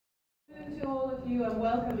afternoon to all of you and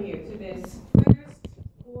welcome here to this first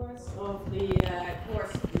course of the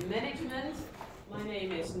course Management. My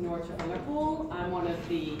name is Noortje van der Poel. I'm one of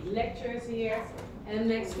the lecturers here, and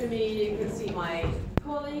next to me you can see my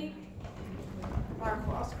colleague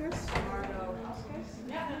Margot Askers.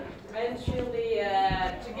 Yeah. And she'll be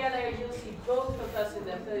together. You'll see both of us in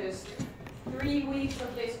the first 3 weeks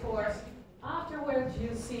of this course. Afterwards,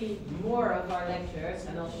 you'll see more of our lectures,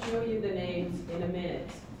 and I'll show you the names in a minute.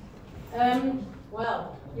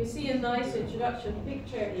 Well, you see a nice introduction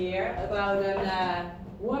picture here about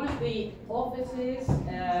one of the offices.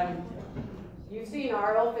 You've seen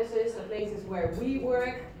our offices, the places where we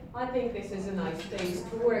work. I think this is a nice place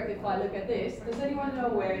to work if I look at this. Does anyone know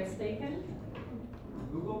where it's taken?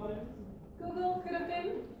 Google? Google could have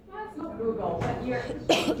been? That's not Google, but you're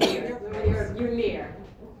near. You're near.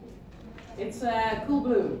 It's Cool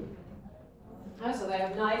Blue. So they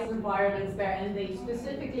have nice environments there, and they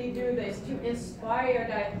specifically do this to inspire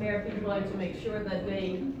their people and to make sure that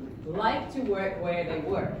they like to work where they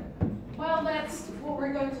work. Well, that's what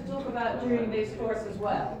we're going to talk about during this course as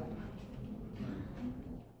well.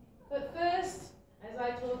 But first, as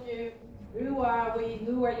I told you, who are we?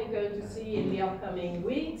 Who are you going to see in the upcoming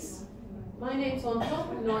weeks? My name's on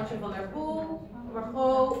top, Noortje van der Poel.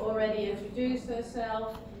 Margot already introduced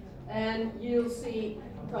herself. And you'll see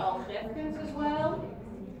Carl Grefkens as well.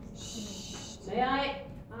 May I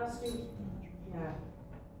ask you? Yeah.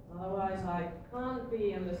 Otherwise, I can't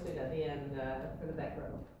be understood at the end for the back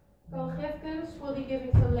row. Carl Grefkens will be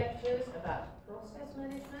giving some lectures about process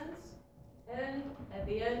management. And at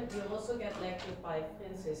the end, you'll also get lectures by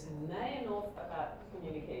Francis Nijenhoff about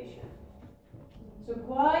communication. So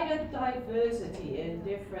quite a diversity in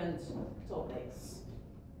different topics.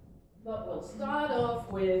 But we'll start off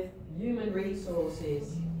with human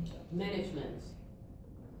resources management.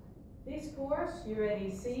 This course, you already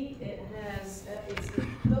see, it's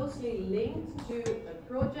closely linked to a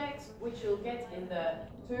project which you'll get in the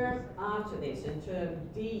term after this, in term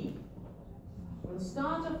D. We'll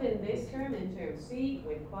start off in this term, in term C,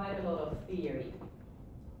 with quite a lot of theory.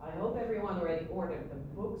 I hope everyone already ordered the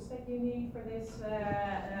books that you need for this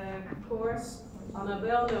course.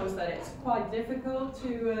 Annabelle knows that it's quite difficult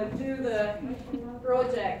to do the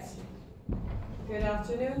project. Good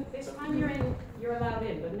afternoon. This time you're allowed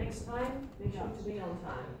in, but next time, make sure to be on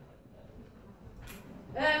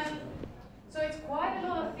time. So it's quite a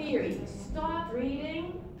lot of theory. Start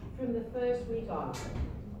reading from the first week on.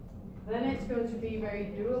 Then it's going to be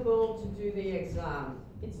very doable to do the exam.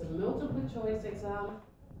 It's a multiple choice exam,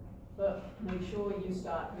 but make sure you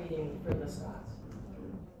start reading from the start.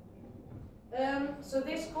 So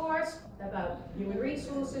this course about human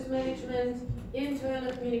resources management,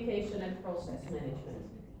 internal communication and process management.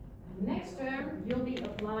 Next term, you'll be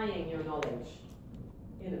applying your knowledge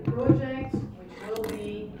in a project which will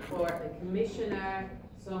be for a commissioner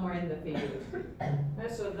somewhere in the field.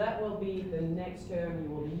 So that will be the next term you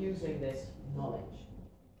will be using this knowledge.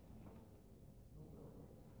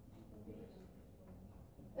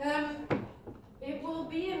 It will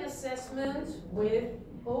be an assessment with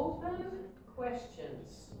open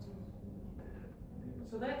questions.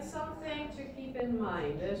 So that's something to keep in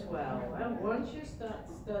mind as well. And once you start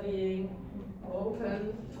studying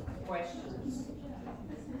open questions.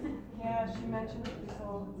 Yeah, she mentioned it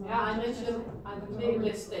before. Yeah, I mentioned I made a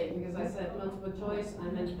mistake because I said multiple choice. I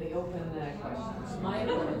meant the open questions. My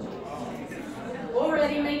apologies.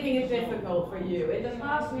 Already making it difficult for you. In the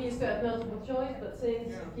past we used to have multiple choice, but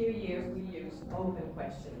since a few years we use open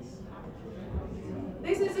questions.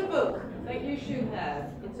 This is a book that you should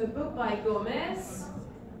have. It's a book by Gomez,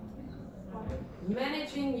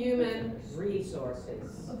 Managing Human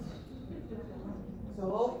Resources. So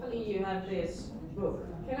hopefully you have this book.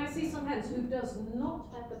 Can I see some hands who does not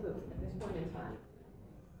have the book at this point in time?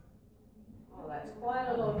 Oh, that's quite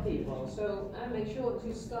a lot of people. So make sure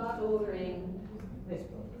to start ordering this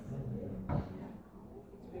book.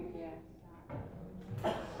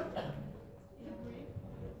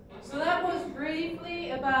 So that was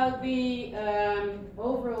briefly about the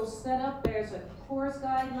overall setup. There's a course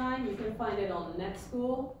guideline. You can find it on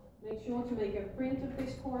NetSchool. Make sure to make a print of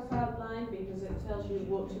this course outline because it tells you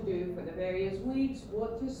what to do for the various weeks,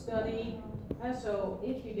 what to study. So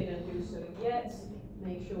if you didn't do so yet,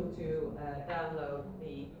 make sure to download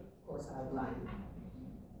the course outline.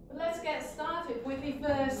 But let's get started with the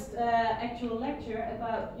first actual lecture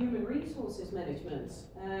about human resources management.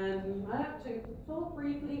 I have to talk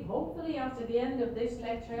briefly. Hopefully after the end of this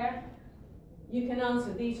lecture, you can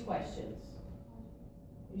answer these questions.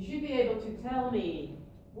 You should be able to tell me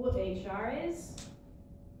what HR is,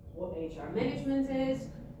 what HR management is,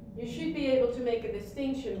 You should be able to make a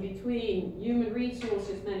distinction between human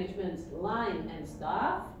resources management line and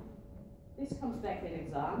staff. This comes back in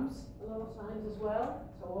exams a lot of times as well.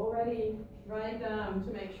 So already write down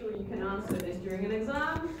to make sure you can answer this during an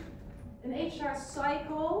exam. An HR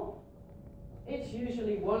cycle, it's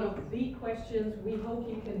usually one of the questions. We hope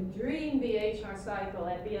you can dream the HR cycle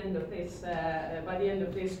at the end of this, by the end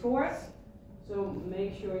of this course. So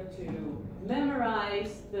make sure to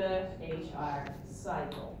memorize the HR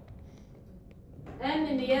cycle. And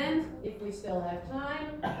in the end, if we still have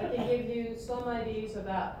time, I can give you some ideas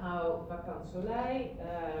about how Vacansoleil,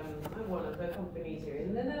 one of the companies here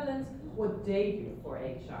in the Netherlands, what they do for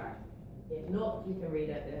HR. If not, you can read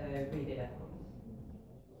it at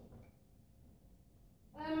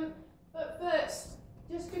home. But first,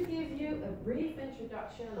 just to give you a brief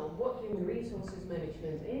introduction on what human resources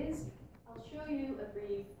management is, I'll show you a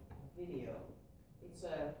brief video. It's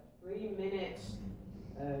a 3-minute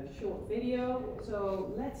short video,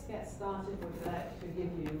 so let's get started with that to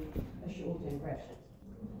give you a short impression.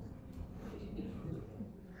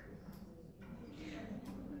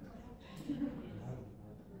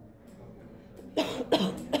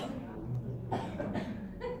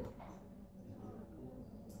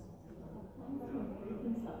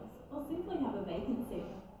 Or simply have a vacancy.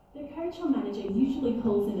 The coach or manager usually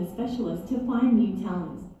calls in a specialist to find new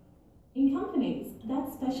talent. In companies,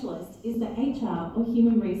 that specialist is the HR or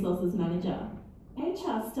Human Resources Manager.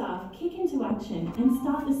 HR staff kick into action and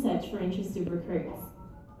start the search for interested recruits.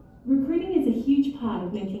 Recruiting is a huge part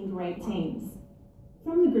of making great teams.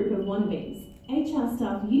 From the group of wannabes, HR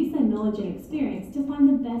staff use their knowledge and experience to find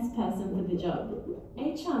the best person for the job.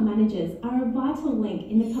 HR managers are a vital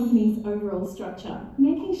link in the company's overall structure,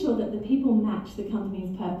 making sure that the people match the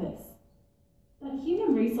company's purpose. But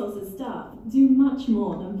human resources staff do much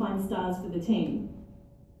more than find stars for the team.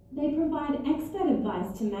 They provide expert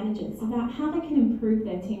advice to managers about how they can improve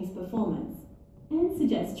their team's performance and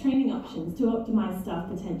suggest training options to optimise staff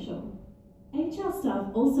potential. HR staff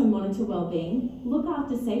also monitor well-being, look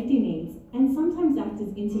after safety needs, and sometimes act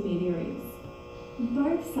as intermediaries.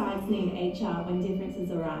 Both sides need HR when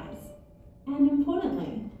differences arise. And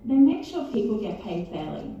importantly, they make sure people get paid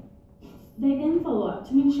fairly. They then follow up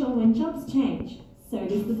to ensure when jobs change, so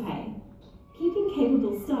does the pay. Keeping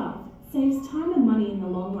capable staff saves time and money in the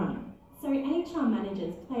long run, so HR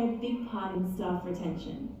managers play a big part in staff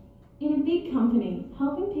retention. In a big company,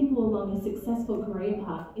 helping people along a successful career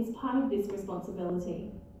path is part of this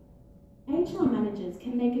responsibility. HR managers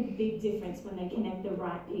can make a big difference when they connect the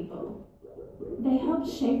right people. They help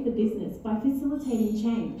shape the business by facilitating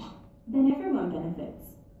change. Then everyone benefits.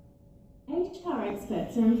 HR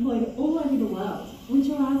experts are employed all over the world, which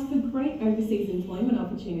allows for great overseas employment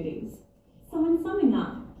opportunities. So in summing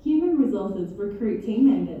up, human resources recruit team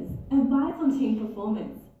members, advise on team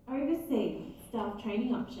performance, oversee staff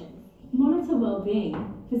training options, monitor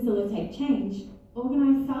well-being, facilitate change,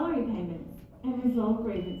 organise salary payments, and resolve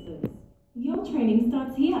grievances. Your training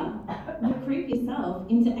starts here. Recruit yourself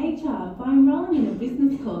into HR by enrolling in a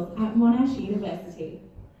business course at Monash University.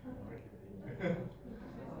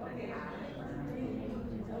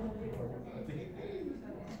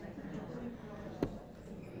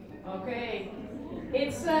 Okay,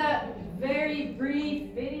 it's a very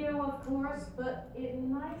brief video, of course, but it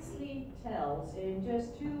nicely tells in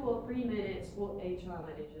just 2 or 3 minutes what HR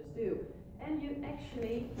managers do. And you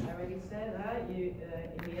actually, I already said that, in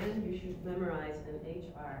the end you should memorize an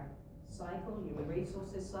HR cycle, human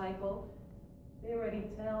resources cycle. They already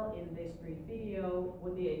tell in this brief video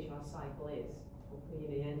what the HR cycle is. Hopefully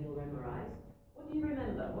in the end you'll memorize. What do you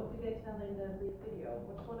remember? What did they tell in the brief video?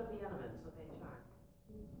 What's one of the elements of HR?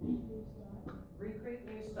 Recruit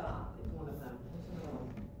new staff is one of them. What's another one?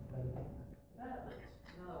 Development,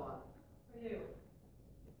 another one. For you?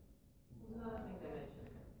 What's another thing they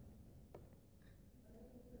mentioned?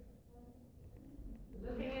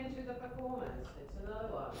 Looking into the performance, it's another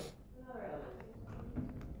one. Another element.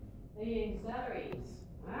 Paying salaries.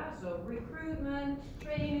 Ah, so recruitment,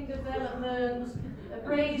 training development,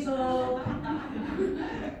 appraisal.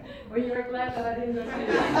 Well, you're glad that I didn't go through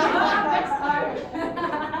that. Next time.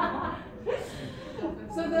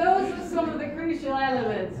 So those are some of the crucial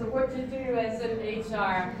elements of what you do as an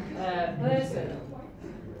HR person.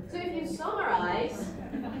 So if you summarize,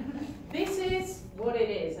 this is what it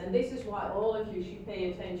is, and this is why all of you should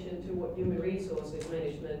pay attention to what human resources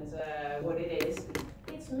management, what it is.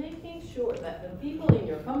 It's making sure that the people in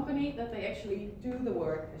your company, that they actually do the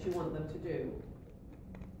work as you want them to do.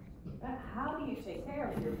 But how do you take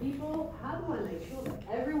care of your people? How do I make sure that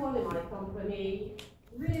everyone in my company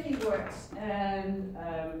really works and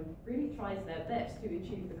really tries their best to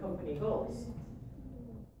achieve the company goals?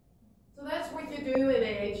 So that's what you do in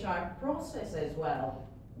a HR process as well.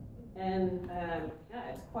 And yeah,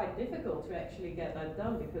 it's quite difficult to actually get that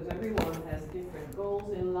done because everyone has different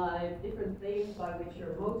goals in life, different things by which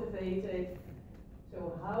you're motivated.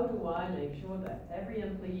 So how do I make sure that every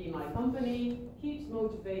employee in my company keeps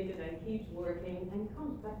motivated and keeps working and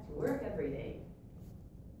comes back to work every day?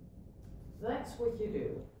 That's what you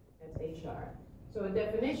do at HR. So a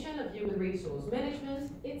definition of human resource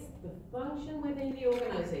management, it's the function within the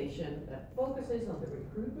organization that focuses on the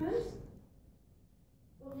recruitment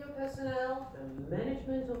of your personnel, the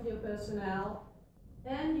management of your personnel,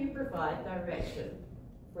 and you provide direction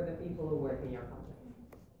for the people who work in your company.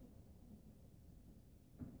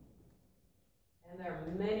 And there are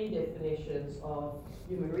many definitions of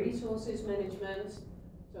human resources management.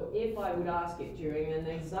 So if I would ask it during an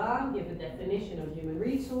exam, give a definition of human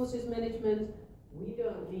resources management, we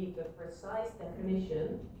don't need the precise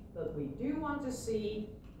definition, but we do want to see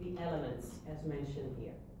the elements as mentioned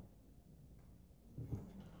here.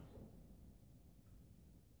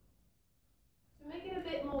 To make it a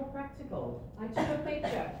bit more practical, I took a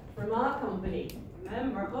picture from our company.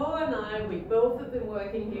 Margot and I, we both have been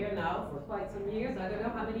working here now for quite some years. I don't know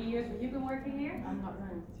how many years have you been working here? I'm not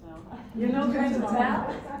going to tell. You're not going to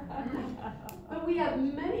tell? But we have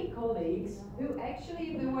many colleagues who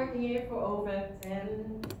actually have been working here for over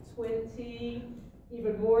 10, 20,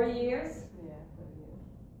 even more years. Yeah,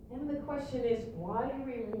 And the question is, why do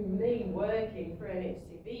we remain working for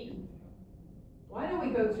NHTV? Why don't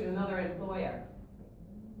we go to another employer?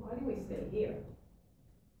 Why do we stay here?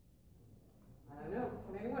 I don't know.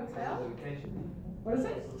 Can anyone tell? Because of the vacation. What is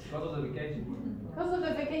it? Because of the vacation. Because of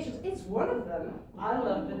the vacations. It's one of them. I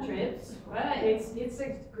love the trips. Right? It's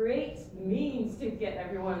a great means to get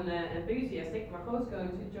everyone enthusiastic. Marco's going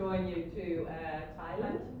to join you to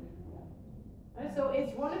Thailand. So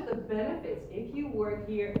it's one of the benefits. If you work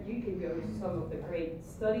here, you can go to some of the great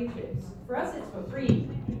study trips. For us, it's for free.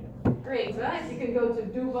 Great, right? You can go to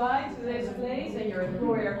Dubai, to this place, and your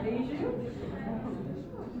employer pays you.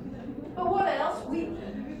 But what else?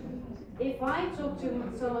 If I talk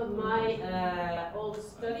to some of my old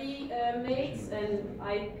study mates, and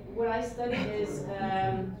what I study is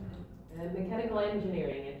mechanical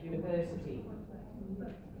engineering at university.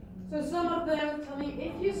 So some of them tell me,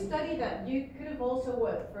 if you study that, you could have also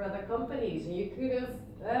worked for other companies, and you could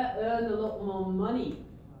have earned a lot more money.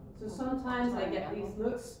 So sometimes I get these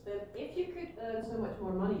looks that if you could earn so much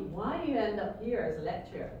more money, why do you end up here as a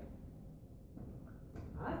lecturer?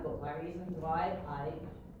 I've got my reasons why I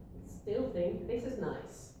still think this is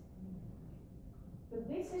nice. But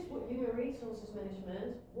this is what human resources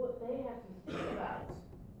management, what they have to think about.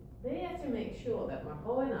 They have to make sure that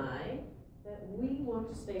Margot and I, that we want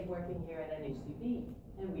to stay working here at NHTV,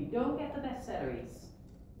 and we don't get the best salaries.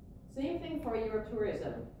 Same thing for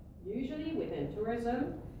Eurotourism. Usually within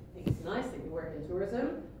tourism, I think it's nice that you work in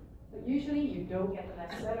tourism, but usually you don't get the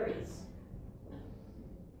best salaries.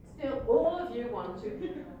 Still, all of you want to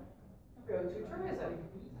go to tourism.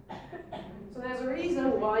 So there's a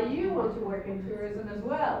reason why you want to work in tourism as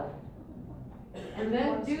well. And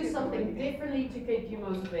then do something differently to keep you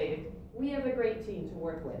motivated. We have a great team to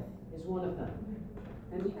work with, is one of them.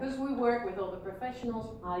 And because we work with all the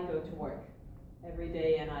professionals, I go to work every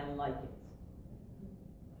day and I like it.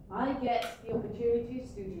 I get the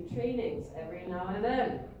opportunities to do trainings every now and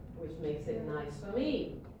then, which makes it nice for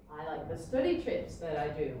me. I like the study trips that I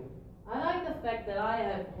do. I like the fact that I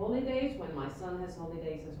have holidays when my son has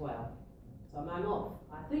holidays as well. So I'm off.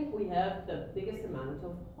 I think we have the biggest amount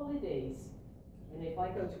of holidays. And if I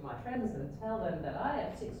go to my friends and tell them that I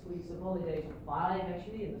have 6 weeks of holidays, or 5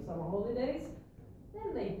 actually in the summer holidays,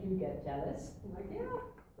 then they do get jealous. I'm like, yeah,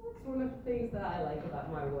 that's one of the things that I like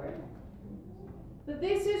about my work. But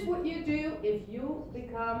this is what you do if you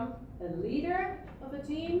become a leader of a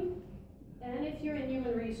team, and if you're in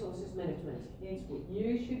human resources management. It's what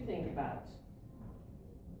you should think about.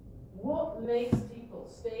 What makes people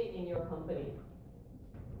stay in your company?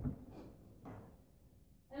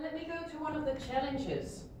 And let me go to one of the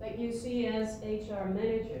challenges that you see as HR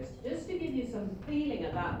managers, just to give you some feeling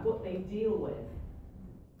about what they deal with.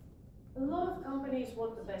 A lot of companies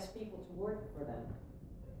want the best people to work for them.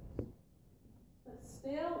 But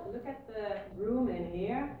still, look at the room in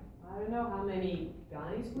here. I don't know how many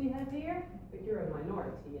guys we have here, but you're a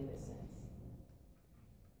minority in this sense.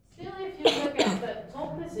 Still, if you look at the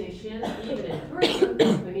top positions, even in tourism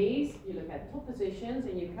companies, you look at top positions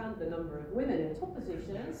and you count the number of women in top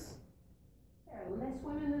positions, there are less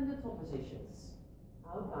women in the top positions.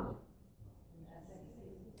 How come?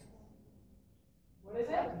 What is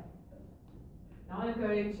it? Now I'm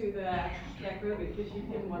going to the check room because you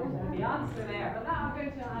didn't want to know the answer there, but now I'm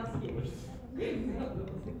going to ask you.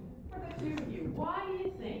 For the two of you, why do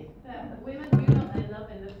you think that women do not end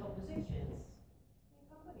up in the top positions in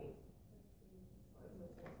companies?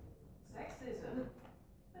 Sexism.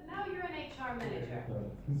 But now you're an HR manager.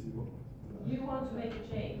 You want to make a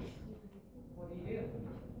change. What do you do?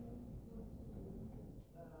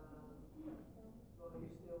 Well,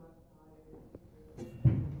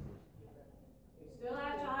 you still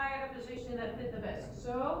have to hire the position that fit the best.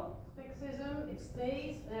 So, sexism, it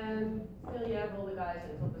stays, and still you have all the guys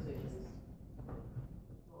in top positions.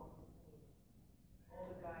 All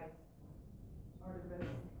the guys are the best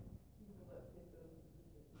people that fit those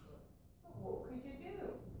positions. But what could you do?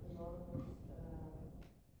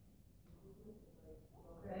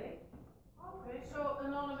 Okay. Okay, so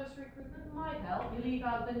anonymous recruitment might help. You leave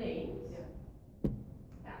out the names.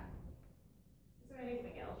 Yeah. Is there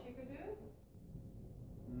anything else you could do?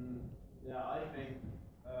 Yeah, I think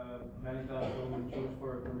many times women choose for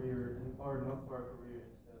a career or not for a career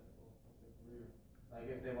instead of the career. Like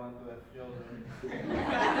if they want to have children.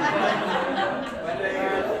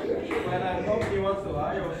 when a company wants to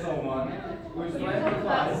hire someone who's You talk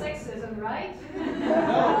about 25. sexism, right? No,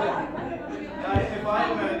 but if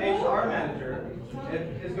I'm an HR manager, it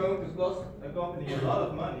is going to cost a company a lot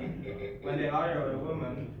of money when they hire a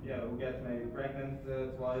woman, who gets maybe pregnant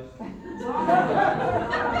twice. You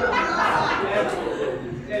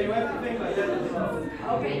have to think like that as well.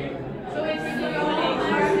 Okay. So if you go in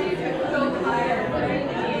HR, you don't hire women.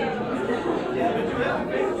 Yeah, but you have to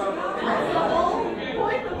think about it. That's the whole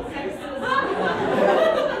point of sexism.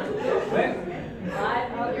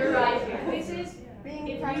 Right, you're right here. This is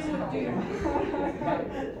if you would do.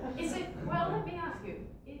 Is it, well, let me ask you.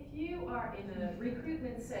 If you are in a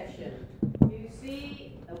recruitment session, you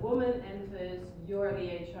see a woman enters, you're the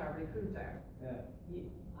HR recruiter. Yeah.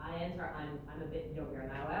 I enter, I'm a bit younger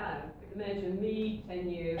now. Imagine me 10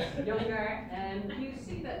 years younger, and you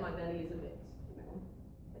see that my belly is a bit,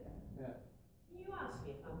 Yeah. Can you ask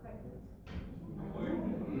me if I'm pregnant?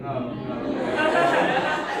 No.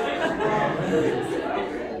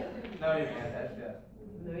 No, you can't ask that.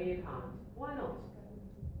 No, you can't. Why not?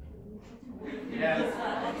 Yes.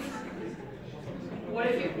 What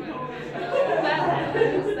if you that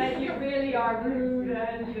happens, that you really are rude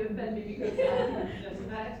and you offend me because just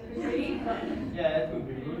that could be? Yeah, it could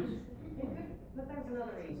be rude. But there's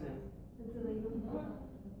another reason. It's illegal.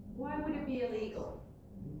 Why would it be illegal?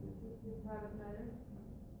 It's a private matter.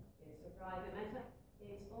 It's a private matter.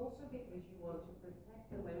 It's also because you want to protect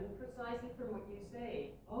the women precisely from what you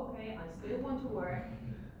say. Okay, I still want to work.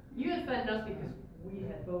 You offend us because we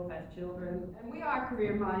both have children and we are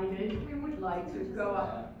career-minded. We would like to go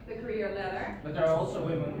up the career ladder. But there are also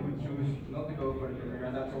women who choose not to go for the career,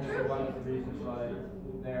 and that's also one of the reasons why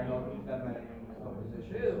there are not that many positions.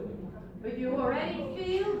 True. But you already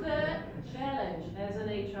feel the challenge as an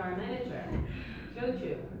HR manager, don't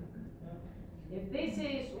you? If this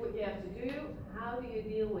is what you have to do, how do you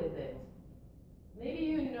deal with it? Maybe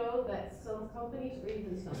you know that some companies or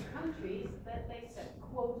even some countries that they set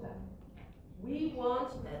quota. We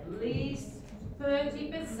want at least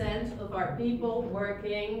 30% of our people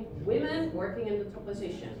women working in the top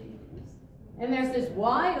position. And there's this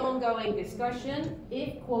wide ongoing discussion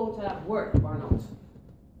if quota work or not.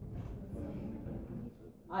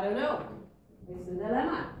 I don't know. It's a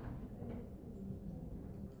dilemma.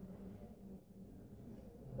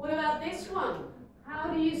 What about this one?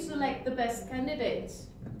 How do you select the best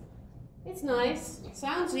candidates? It's nice, it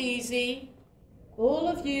sounds easy. All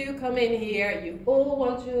of you come in here, you all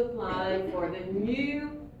want to apply for the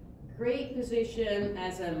new great position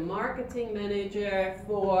as a marketing manager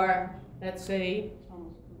for, let's say,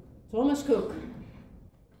 Thomas Cook.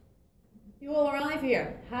 You all arrive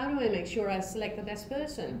here. How do I make sure I select the best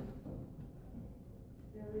person?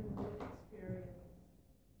 I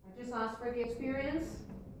just asked for the experience.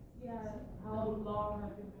 Yeah, how long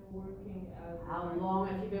have you been working as? How long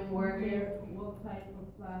have you been working? What type of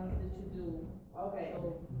plans did you do? Okay. So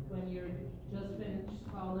when you're just finished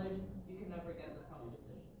college, you can never get the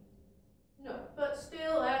competition. No, but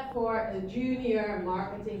still for a junior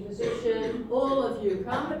marketing position, all of you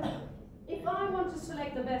come. If I want to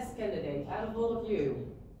select the best candidate out of all of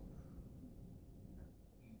you,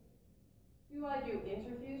 do I do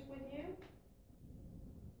interviews with you?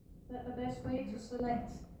 Is that the best way to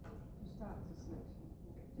select?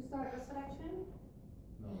 To start the selection?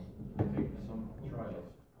 No, I think some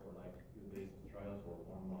trials, or like few days of trials or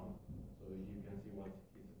 1 month, so you can see what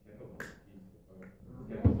he's capable.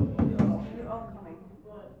 You're all coming.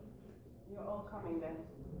 You're all coming then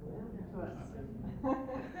to us. Yeah.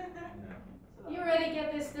 So You already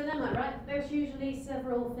get this dilemma, right? There's usually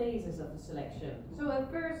several phases of the selection. So a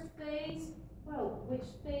first phase, well, which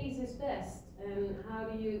phase is best? And how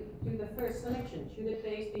do you do the first selection? Should it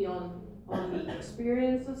based be on the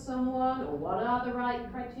experience of someone, or what are the right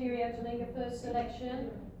criteria to make a first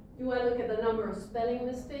selection? Do I look at the number of spelling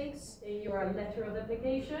mistakes in your letter of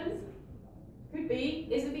application? Could be.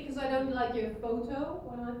 Is it because I don't like your photo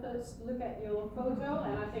when I first look at your photo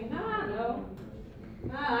and I think, no.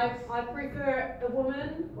 I prefer a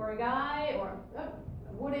woman or a guy, or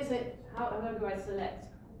what is it? How do I select?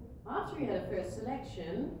 After you had a first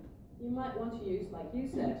selection, you might want to use, like you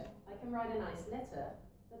said, I can write a nice letter.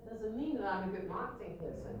 That doesn't mean that I'm a good marketing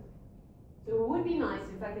person. So it would be nice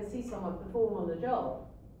if I could see someone perform on the job.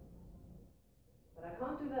 But I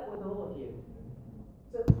can't do that with all of you.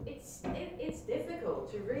 So it's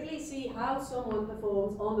difficult to really see how someone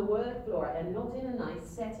performs on the work floor and not in a nice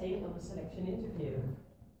setting of a selection interview.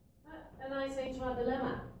 A nice HR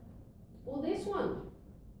dilemma. Well, this one.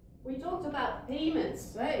 We talked about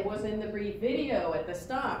payments, right? It was in the brief video at the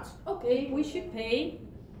start. Okay, we should pay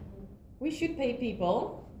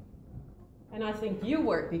people. And I think you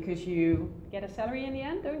work because you get a salary in the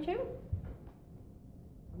end, don't you?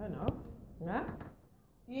 I don't know. No?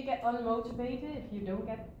 Do you get unmotivated if you don't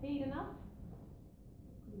get paid enough?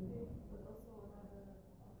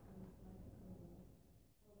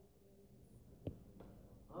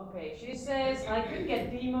 Okay, she says I could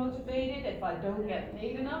get demotivated if I don't get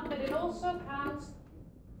paid enough, but it also counts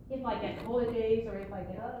if I get holidays or if I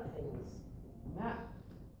get other things. Yeah.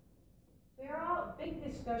 There are big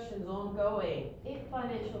discussions ongoing if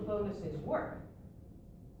financial bonuses work.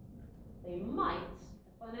 They might.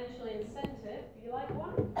 A financial incentive, do you like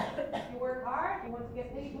one? You work hard, you want to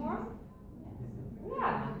get paid more?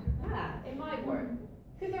 Yeah, it might work.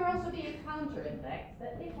 Could there also be a counter effect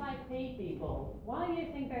that if I pay people, why do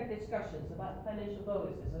you think there are discussions about financial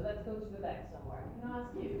bonuses? So let's go to the back somewhere. Can I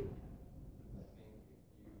ask you? I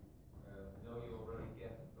think if you know you already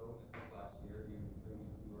get bonuses last year,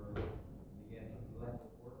 you are getting lack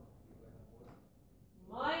of work.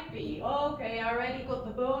 Might be. Okay, I already got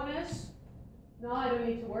the bonus. No, I don't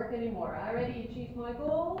need to work anymore. I already achieved my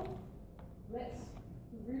goal. Let's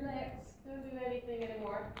relax. Don't do anything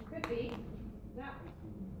anymore. Could be. Yeah.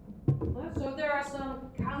 So there are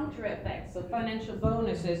some counter effects of financial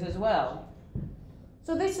bonuses as well.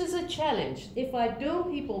 So this is a challenge. If I don't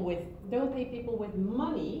pay people with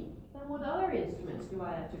money, then what other instruments do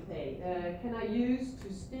I have to pay? Can I use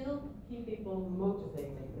to still keep people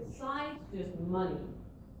motivated besides just money?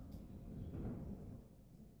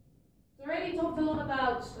 So already talked a lot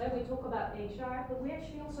about, we talk about HR, but we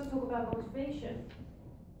actually also talk about motivation.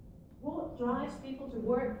 What drives people to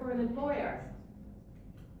work for an employer?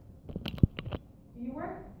 Do you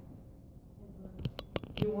work?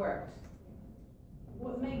 You worked.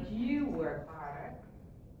 What makes you work harder?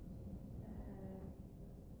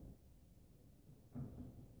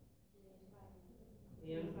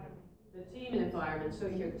 The team environment. So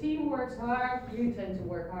your team works hard, you tend to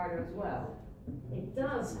work harder as well. It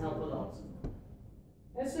does help a lot.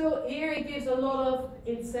 And so here it gives a lot of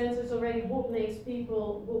incentives already, what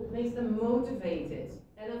makes them motivated.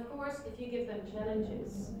 And of course, if you give them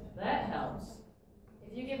challenges, that helps.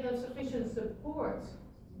 If you give them sufficient support,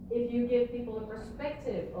 if you give people a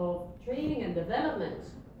perspective of training and development,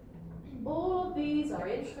 all of these are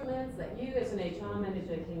instruments that you as an HR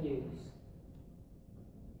manager can use.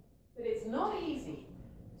 But it's not easy.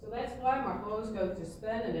 So that's why Margot is going to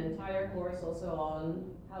spend an entire course also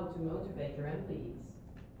on how to motivate your employees.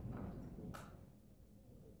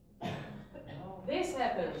 This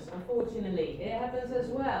happens, unfortunately. It happens as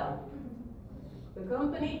well. The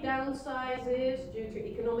company downsizes due to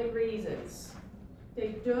economic reasons.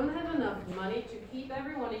 They don't have enough money to keep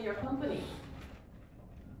everyone in your company.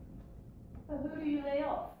 But who do you lay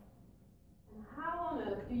off? And how on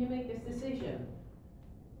earth do you make this decision?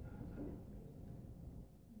 It's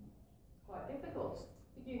quite difficult.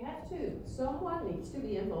 But you have to. Someone needs to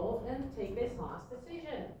be involved and take this harsh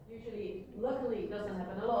decision. Usually, luckily, it doesn't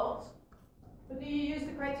happen a lot. But do you use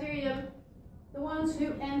the criterion? The ones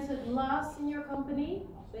who entered last in your company,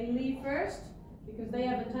 they leave first because they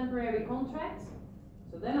have a temporary contract.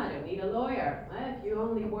 So then I don't need a lawyer. If you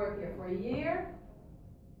only work here for a year,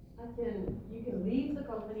 you can leave the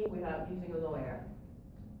company without using a lawyer.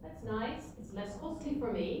 That's nice. It's less costly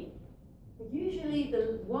for me. But usually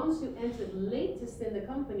the ones who entered latest in the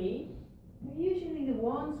company, they're usually the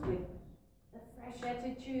ones with a fresh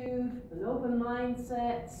attitude, an open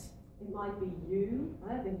mindset. It might be you,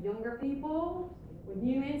 the younger people, with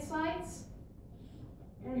new insights.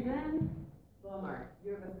 And then Bummer.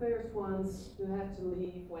 You're the first ones who have to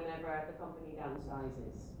leave whenever the company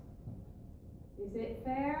downsizes. Is it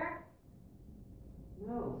fair?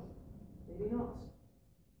 No, maybe not.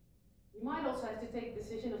 You might also have to take the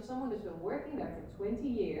decision of someone who's been working there for 20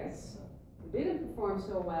 years, who didn't perform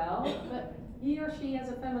so well, but he or she has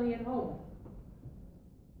a family at home.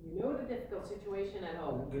 You know the difficult situation at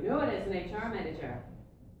home. You know it as an HR manager.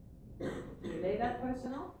 Do you lay that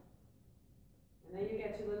person off? And then you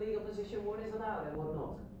get to the legal position, what is allowed and what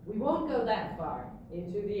not. We won't go that far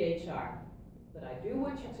into the HR, but I do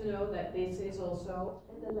want you to know that this is also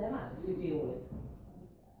a dilemma to deal with.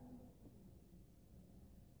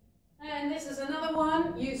 And this is another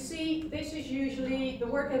one. You see, this is usually the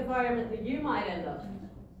work environment that you might end up in.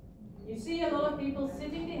 You see a lot of people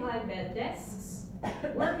sitting behind their desks,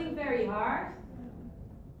 working very hard,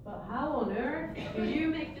 but how on earth do you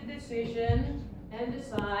make the decision and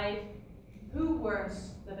decide who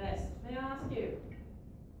works the best? May I ask you?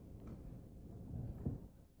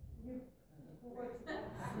 Who works the best?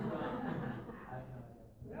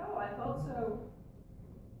 No, I thought so.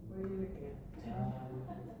 What are you looking at?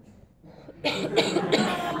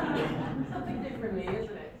 Something differently,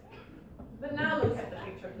 isn't it? But now look at the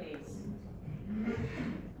picture, please.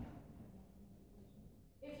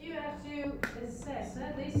 If you have to assess,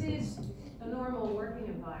 this is a normal working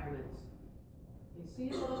environment. You see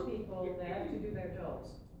a lot of people that have to do their jobs.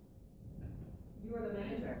 You are the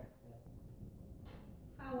manager.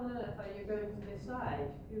 How on earth are you going to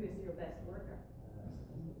decide who is your best worker?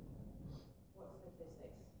 What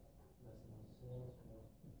statistics? Who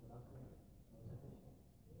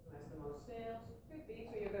has the most sales? Could be,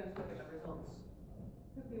 so you're going to look at the results.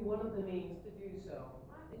 Could be one of the means to do so.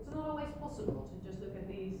 It's not always possible to just look at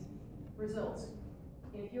these results.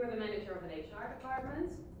 If you're the manager of an HR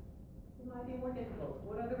department, it might be more difficult.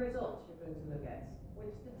 What are the results you're going to look at?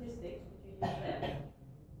 Which statistics would you use then?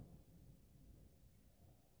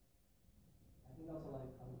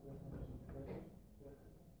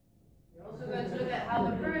 You're also going to look at how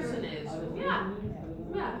the person is. Yeah.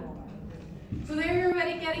 Yeah. So there you're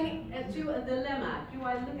already getting to a dilemma. Do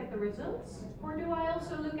I look at the results, or do I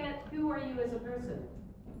also look at who are you as a person?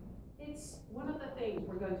 It's one of the things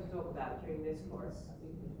we're going to talk about during this course.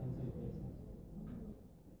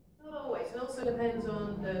 Not always. It also depends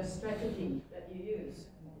on the strategy that you use.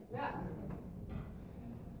 Yeah.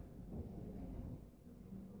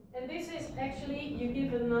 And this is actually, you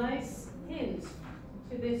give a nice hint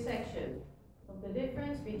to this section of the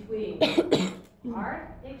difference between hard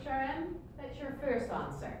HRM. That's your first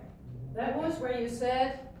answer. That was where you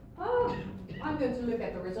said, oh, I'm going to look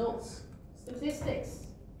at the results. Statistics.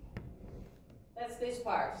 That's this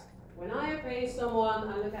part. When I appraise someone,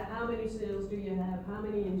 I look at how many sales do you have, how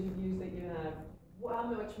many interviews that you have, how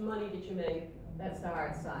much money did you make. That's the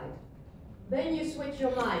hard side. Then you switch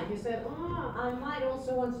your mind. You said, oh, I might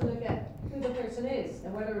also want to look at who the person is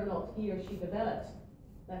and whether or not he or she developed.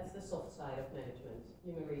 That's the soft side of management,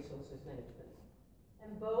 human resources management.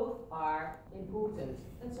 And both are important.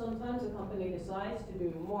 And sometimes a company decides to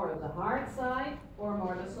do more of the hard side or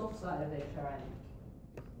more the soft side of HRM.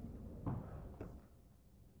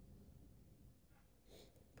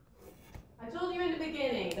 I told you in the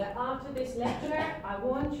beginning that after this lecture, I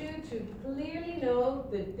want you to clearly know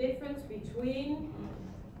the difference between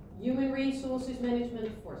human resources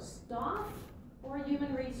management for staff or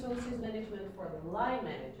human resources management for line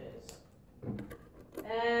managers.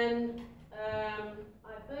 And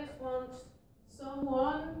I first want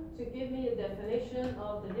someone to give me a definition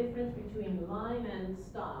of the difference between line and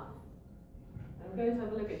staff. I'm going to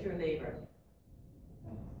have a look at your neighbor.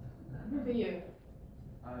 To you.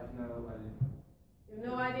 I have no idea. You have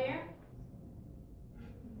no idea?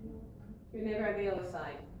 Your neighbor at the other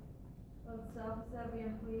side. Well, staff is every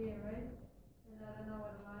employee, right? And I don't know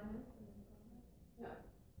what a line is. No.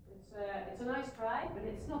 It's a nice try, but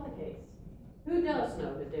it's not the case. Who does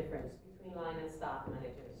know the difference between line and staff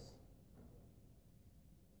managers?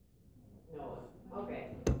 No one. Okay.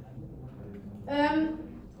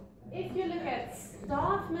 If you look at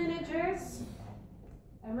staff managers,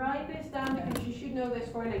 and write this down because you should know this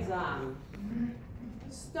for an exam.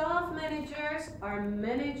 Staff managers are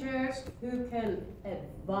managers who can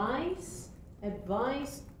advise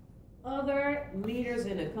other leaders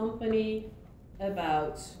in a company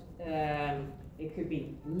about, it could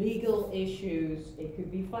be legal issues, it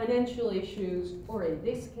could be financial issues, or in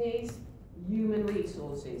this case, human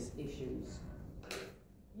resources issues.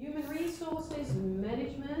 Human resources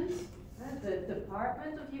management, the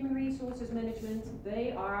Department of Human Resources Management,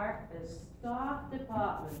 they are a staff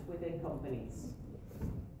department within companies.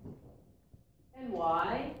 And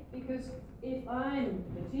why? Because if I'm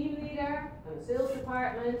the team leader, I'm a sales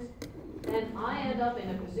department, and I end up in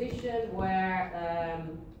a position where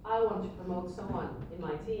I want to promote someone in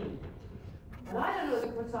my team. And I don't know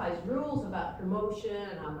the precise rules about promotion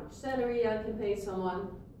and how much salary I can pay someone.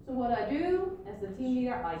 So what I do as the team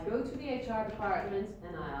leader, I go to the HR department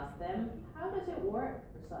and I ask them, how does it work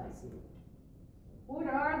precisely? What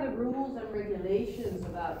are the rules and regulations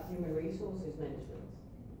about human resources management?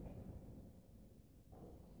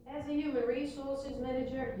 As a human resources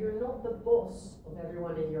manager, you're not the boss of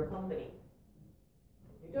everyone in your company.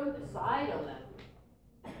 You don't decide on them.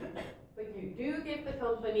 But you do give the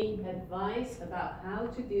company advice about how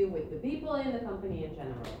to deal with the people in the company in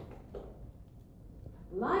general.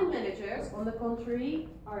 Line managers, on the contrary,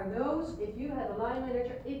 are those, if you have a line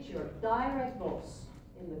manager, it's your direct boss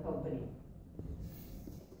in the company.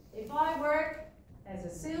 If I work as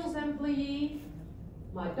a sales employee,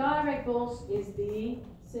 my direct boss is the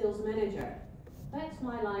sales manager. That's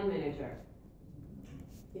my line manager.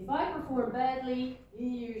 If I perform badly, he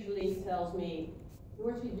usually tells me,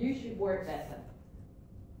 Dorothy, you should work better.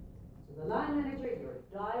 So the line manager, your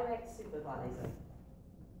direct supervisor.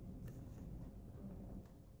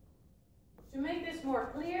 To make this more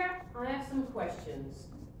clear, I have some questions.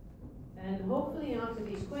 And hopefully after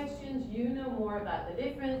these questions, you know more about the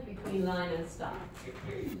difference between line and staff.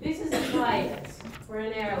 This is a pilot for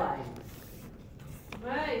an airline.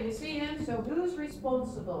 Right, you see him? So who's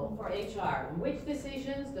responsible for HR? And which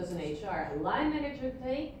decisions does an HR line manager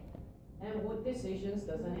take? And what decisions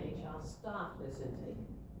does an HR staff person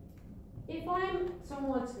take? If I'm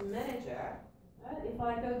someone's manager, if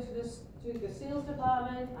I go to the sales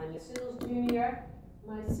department, I'm a sales junior,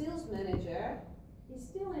 my sales manager is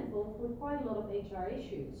still involved with quite a lot of HR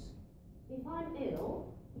issues. If I'm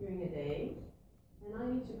ill during a day, and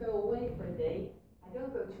I need to go away for a day, I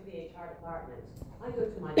don't go to the HR department, I go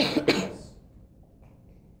to my direct boss.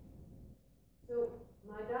 So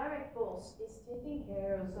my direct boss is taking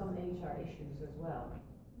care of some HR issues as well.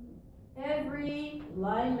 Every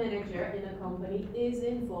line manager in a company is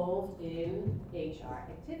involved in HR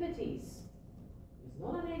activities. He's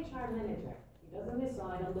not an HR manager. He doesn't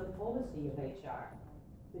decide on the policy of HR.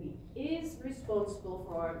 But he is responsible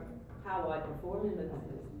for how I perform in the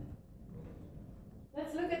company.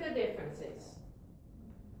 Let's look at the differences.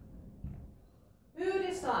 Who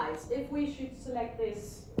decides if we should select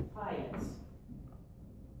this pilot?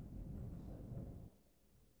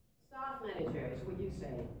 Staff manager is what you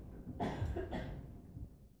say.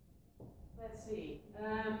 Let's see.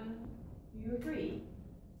 Do you agree?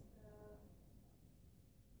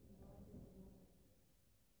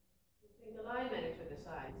 You think the line manager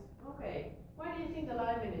decides? Okay. Why do you think the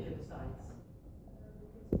line manager decides?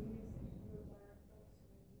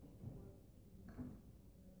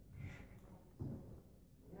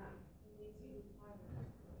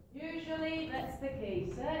 Usually that's the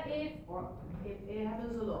case. If it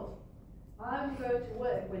happens a lot. I'm going to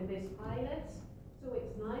work with this pilot, so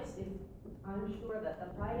it's nice if I'm sure that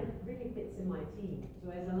the pilot really fits in my team.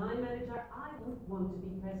 So as a line manager, I would want to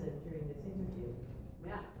be present during this interview.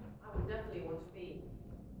 Yeah, I would definitely want to be.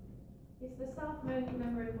 Is the staff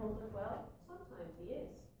member involved as well? Sometimes he is.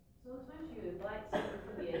 Sometimes you invite someone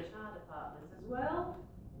from the HR department as well,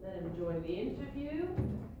 let him join the interview,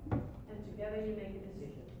 and together you make a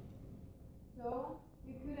decision. So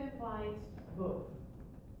you could invite both.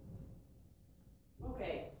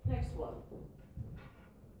 Okay, next one.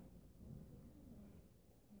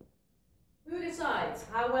 Who decides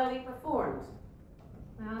how well he performed?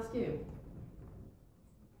 I ask you.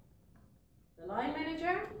 The line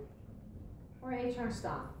manager or HR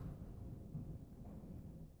staff?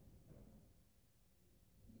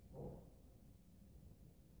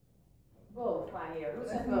 Both, I hear. Who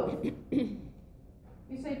said both?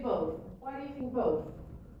 You say both. Why do you think both?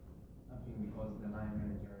 I think because the line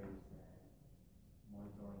manager is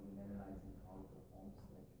monitoring and analyzing how it performs,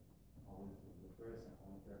 like how is the person,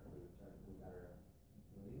 how interpret with other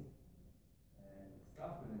employees. And the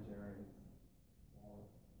staff manager is more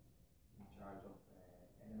in charge of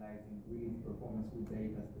analyzing really performance with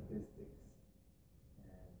data, statistics,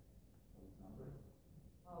 and those numbers.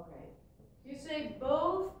 Okay. You say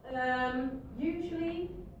both.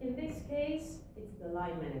 Usually, in this case, it's the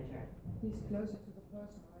line manager. He's closer to the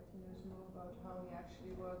person, right? He knows more about how he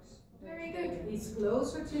actually works. Very good. He's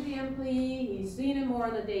closer to the employee. He's seen him more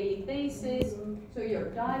on a daily basis. So your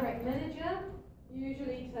direct manager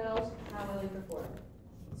usually tells how well he performed.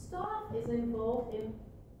 Staff is involved in,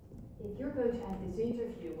 if you're going to have this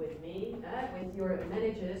interview with me, with your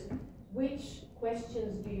managers, which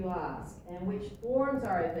questions do you ask and which forms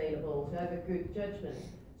are available to have a good judgment.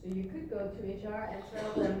 So you could go to HR and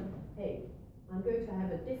tell them, hey, I'm going to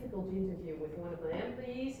have a difficult interview with one of my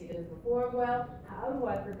employees, he didn't perform well, how do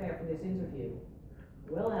I prepare for this interview?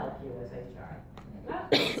 We'll help you as HR.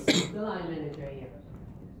 That's the line manager here.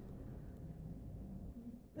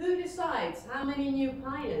 Who decides how many new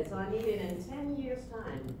pilots are needed in 10 years'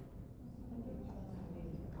 time?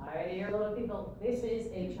 I hear a lot of people, this is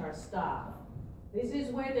HR staff. This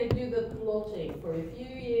is where they do the plotting for a few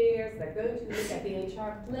years, they're going to look at the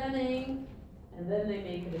HR planning, and then they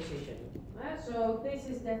make a decision. So this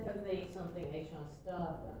is definitely something HR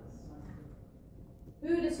staff does.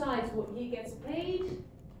 Who decides what he gets paid?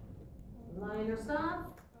 Line or staff?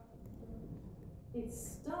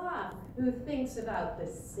 It's staff who thinks about the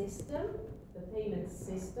system, the payment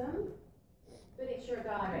system, but it's your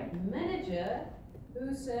direct manager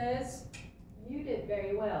who says, you did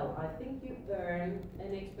very well, I think you earn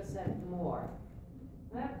an X% more.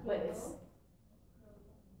 But it's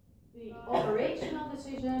the operational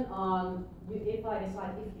decision on if I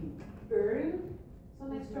decide if you earn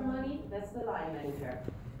some extra money, that's the line manager.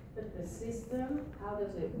 But the system, how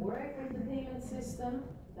does it work with the payment system,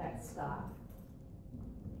 that's staff.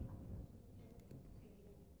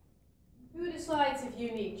 Who decides if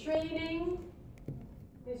you need training?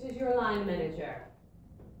 This is your line manager.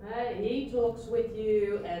 He talks with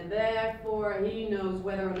you and therefore he knows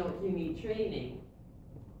whether or not you need training.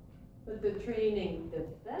 But the training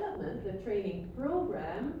development, the training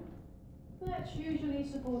program, that's usually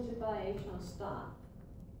supported by HR staff.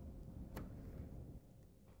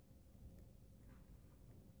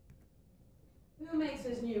 Who makes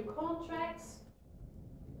his new contracts?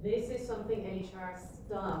 This is something HR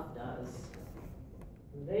staff does.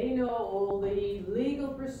 They know all the legal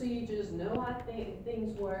procedures, know how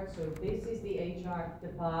things work, so this is the HR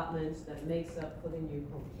department that makes up for the new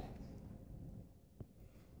contract.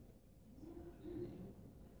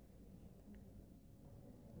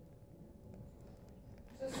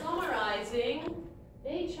 So summarizing,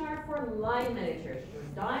 HR for line managers, your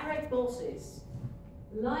direct bosses.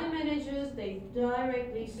 Line managers, they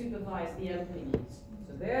directly supervise the employees.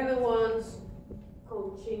 So they're the ones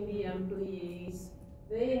coaching the employees.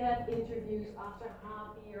 They have interviews after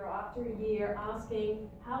half a year, after a year, asking,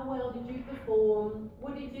 how well did you perform?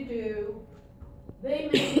 What did you do? They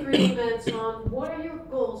make agreements on what are your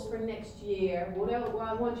goals for next year? What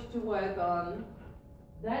I want you to work on.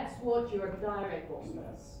 That's what your direct boss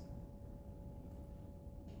does.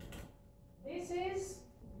 This is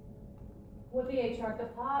what the HR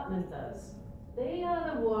department does. They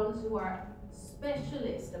are the ones who are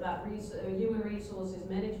specialists about human resources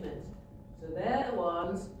management. So they're the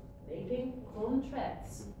ones making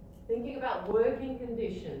contracts, thinking about working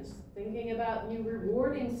conditions, thinking about new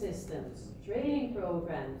rewarding systems, training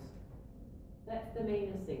programs. That's the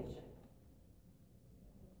main distinction.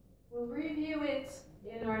 We'll review it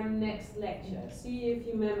in our next lecture. See if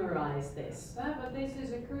you memorize this. But this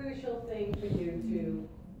is a crucial thing for you to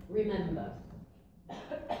remember.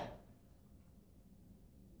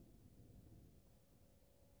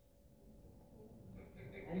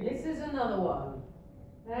 And this is another one.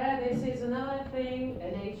 This is another thing,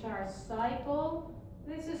 an HR cycle.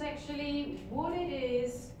 This is actually what it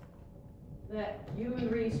is that human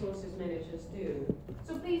resources managers do.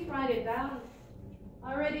 So please write it down.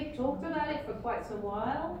 I already talked about it for quite some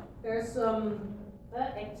while. There's some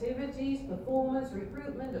activities, performance,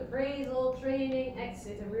 recruitment, appraisal, training,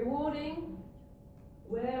 exit, and rewarding.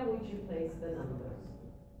 Where would you place the numbers?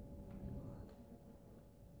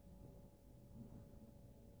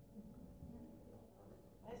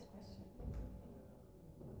 Nice question.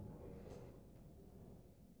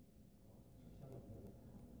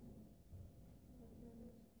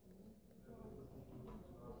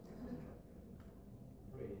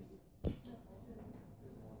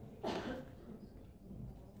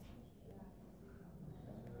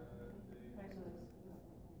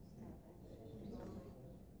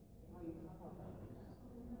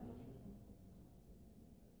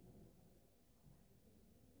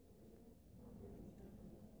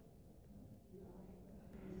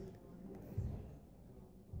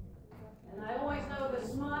 And I always know the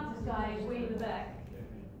smartest guy is way in the back.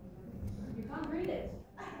 You can't read it.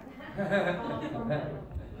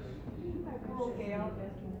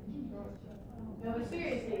 No, but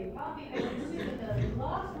seriously, you can't be able to sit in the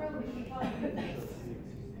last row if you can't read it.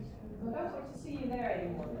 I don't want to see you there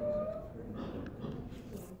anymore.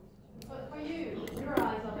 But for you, your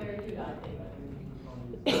eyes are very good, I think.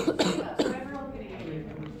 So everyone can hear you.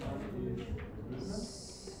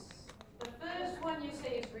 The first one you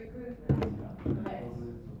say is recruitment. Okay.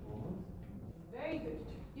 Very good.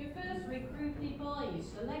 You first recruit people and you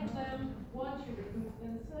select them. Once you recruit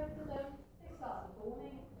them, so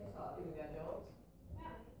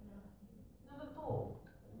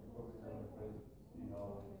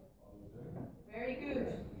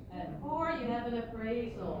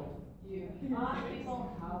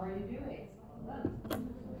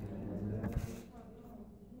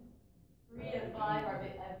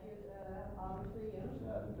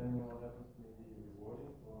depending on what happens, maybe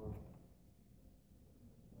rewarding or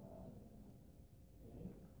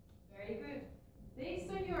Very good. Based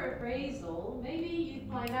on your appraisal, maybe you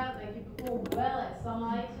find out that you perform well at some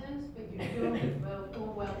items, but you don't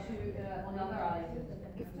perform well on other items.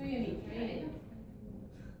 So you need training.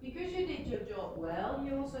 Because you did your job well,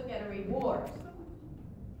 you also get a reward.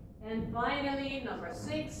 And finally, number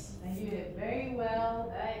 6, and you did very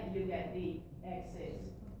well, you get the exit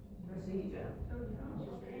procedure.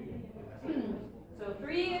 So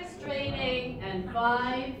 3 is training and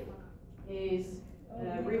 5 is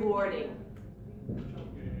rewarding.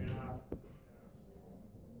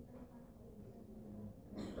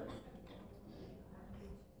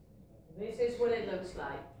 This is what it looks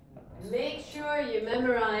like. Make sure you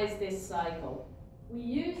memorize this cycle. We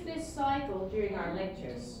use this cycle during our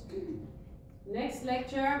lectures. Next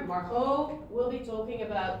lecture, Margot will be talking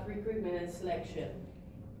about recruitment and selection.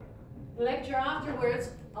 The lecture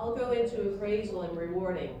afterwards, I'll go into appraisal and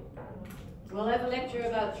rewarding. We'll have a lecture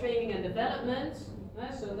about training and development,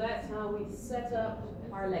 so that's how we set up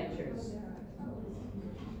our lectures.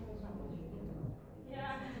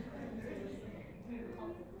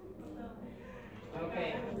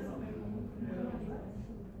 Okay.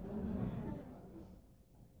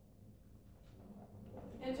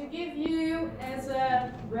 And to give you, as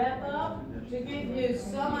a wrap-up, to give you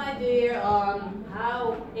some idea on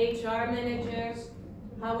how HR managers,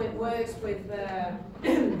 how it works with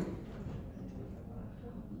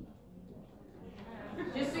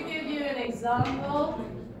just to give you an example,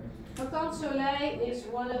 Vakant Soleil is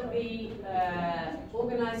one of the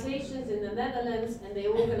organizations in the Netherlands, and they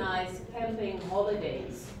organize camping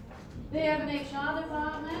holidays. They have an HR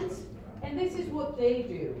department, and this is what they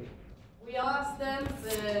do. We asked them to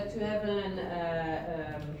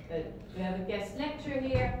have a guest lecture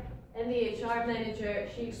here, and the HR manager,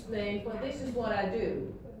 she explained, well, this is what I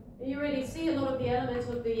do. And you already see a lot of the elements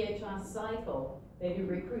of the HR cycle. They do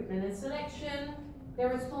recruitment and selection.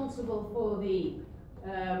 They're responsible for the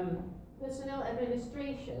personnel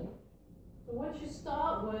administration. So once you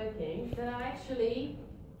start working, then I actually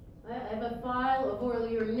have a file of all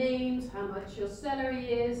your names, how much your salary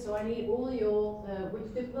is, so I need all your,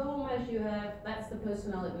 which diplomas you have, that's the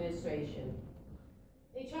personnel administration.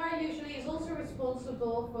 HR usually is also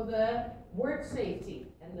responsible for the work safety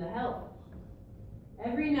and the health.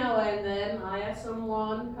 Every now and then I have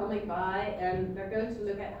someone coming by and they're going to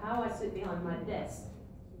look at how I sit behind my desk.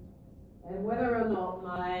 And whether or not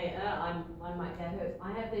I might get hurt.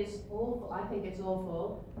 I have this awful, I think it's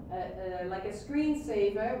awful, like a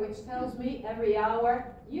screensaver which tells me every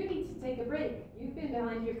hour, you need to take a break. You've been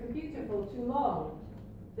behind your computer for too long.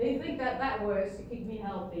 They think that that works to keep me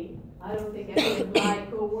healthy. I don't think any of my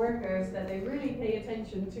co-workers that they really pay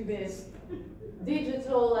attention to this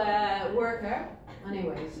digital worker.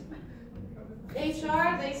 Anyways,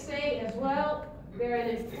 HR, they say as well, they're an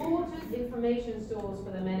important information source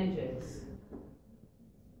for the managers.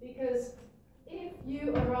 Because if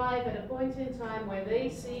you arrive at a point in time where they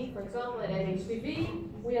see, for example at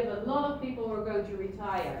NHTV, we have a lot of people who are going to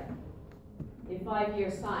retire in 5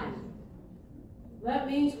 years' time. That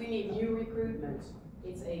means we need new recruitment.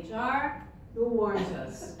 It's HR who warns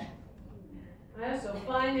us. So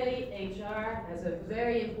finally, HR has a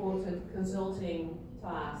very important consulting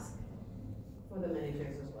task for the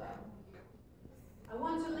managers as well. I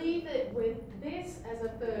want to leave it with this as a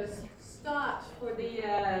first start for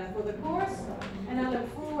the course.